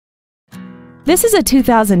This is a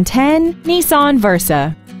 2010 Nissan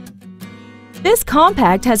Versa. This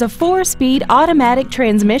compact has a 4-speed automatic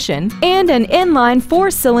transmission and an inline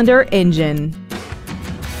 4-cylinder engine.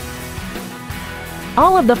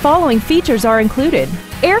 All of the following features are included: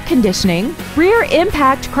 air conditioning, rear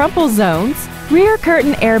impact crumple zones, rear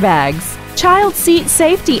curtain airbags, child seat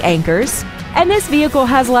safety anchors, and this vehicle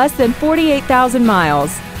has less than 48,000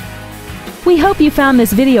 miles. We hope you found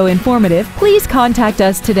this video informative. Please contact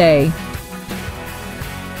us today.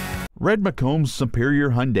 Red McCombs Superior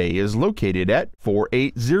Hyundai is located at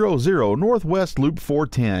 4800 Northwest Loop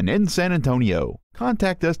 410 in San Antonio.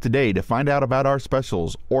 Contact us today to find out about our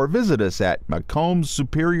specials or visit us at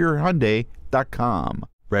McCombsSuperiorHyundai.com.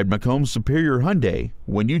 Red McCombs Superior Hyundai.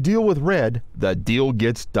 When you deal with red, the deal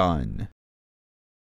gets done.